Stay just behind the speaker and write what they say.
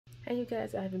Hey you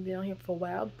guys, I haven't been on here for a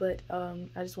while, but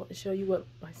I just want to show you what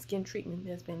my skin treatment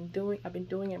has been doing. I've been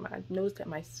doing it. I noticed that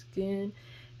my skin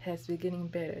has been getting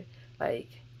better.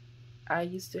 Like, I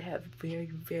used to have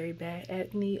very bad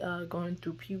acne going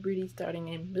through puberty, starting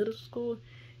in middle school,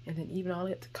 and then even all the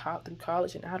way up to through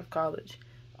college and out of college.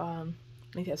 I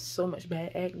have so much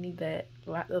bad acne that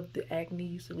a lot of the acne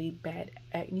used to leave bad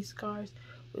acne scars.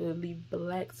 It would leave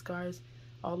black scars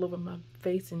all over my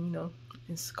face, and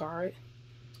and scar it,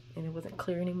 and it wasn't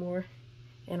clear anymore.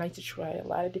 And I used to try a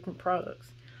lot of different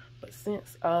products, but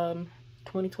since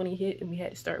 2020 hit and we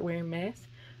had to start wearing masks,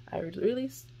 I really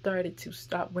started to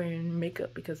stop wearing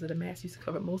makeup because of the mask used to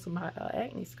cover most of my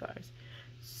acne scars.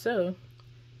 So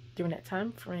during that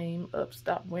time frame of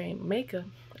stop wearing makeup,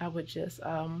 I would just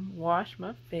wash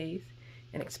my face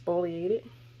and exfoliate it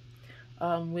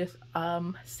with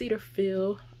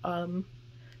Cetaphil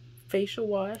facial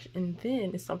wash. And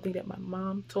then it's something that my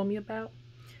mom told me about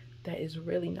that is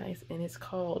really nice, and it's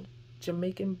called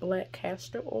Jamaican Black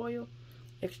Castor Oil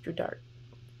Extra Dark.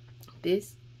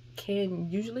 This can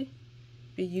usually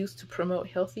be used to promote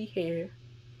healthy hair,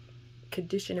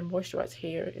 condition and moisturize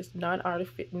hair. It's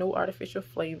no artificial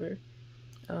flavor.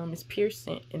 It's pure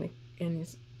scent, and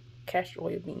it's castor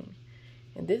oil bean.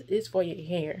 And this is for your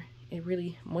hair. It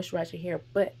really moisturizes your hair,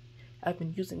 but I've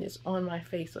been using this on my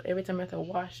face. So every time I have to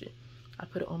wash it, I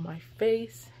put it on my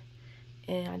face,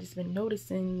 and I just been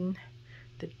noticing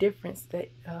the difference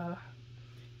that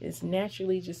it's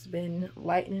naturally just been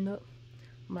lightening up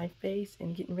my face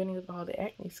and getting rid of all the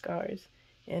acne scars.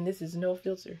 And this is no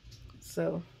filter,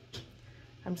 so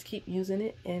I'm just keep using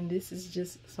it. And this is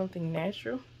just something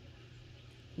natural.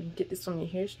 You can get this from your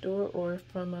hair store or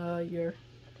from your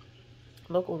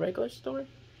local regular store,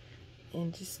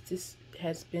 and this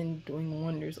has been doing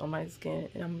wonders on my skin.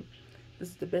 And this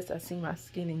is the best I've seen my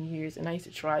skin in years. And I used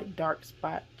to try dark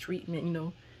spot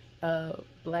treatment,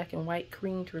 black and white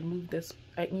cream to remove the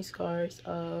acne scars,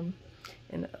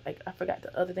 and like I forgot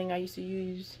the other thing I used to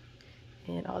use,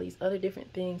 and all these other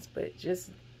different things. But just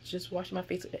washing my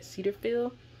face with that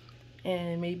Cetaphil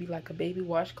and maybe like a baby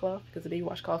washcloth, because the baby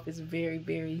washcloth is very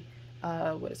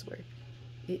what is the word?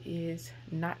 It is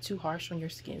not too harsh on your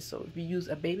skin. So if you use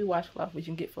a baby washcloth, which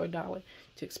you can get for $1,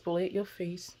 to exfoliate your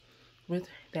face with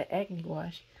that acne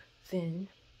wash, then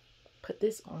put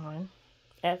this on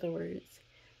afterwards.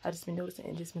 I've just been noticing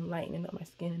it just been lightening up my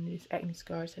skin, and these acne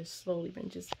scars has slowly been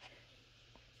just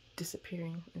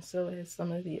disappearing, and so has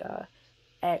some of the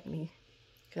acne,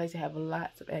 because I used to have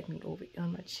lots of acne over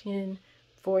on my chin,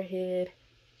 forehead,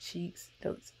 cheeks,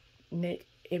 those, neck,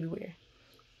 everywhere.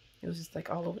 It was just like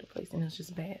all over the place, and it was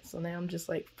just bad. So now I'm just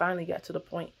like finally got to the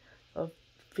point of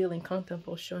feeling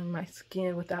comfortable showing my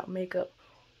skin without makeup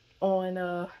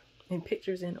on in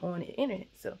pictures and on the internet.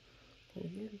 So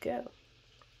here you go.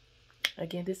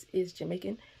 Again, this is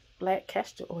Jamaican Black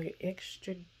Castor Oil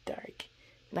Extra Dark,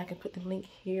 and I can put the link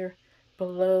here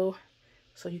below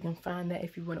so you can find that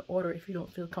if you want to order, if you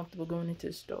don't feel comfortable going into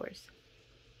the stores.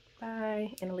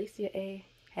 Bye. And Alicia A,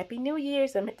 Happy New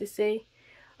Year's. I meant to say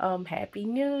Happy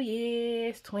New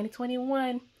Year's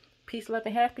 2021. Peace, love,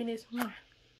 and happiness. Mwah.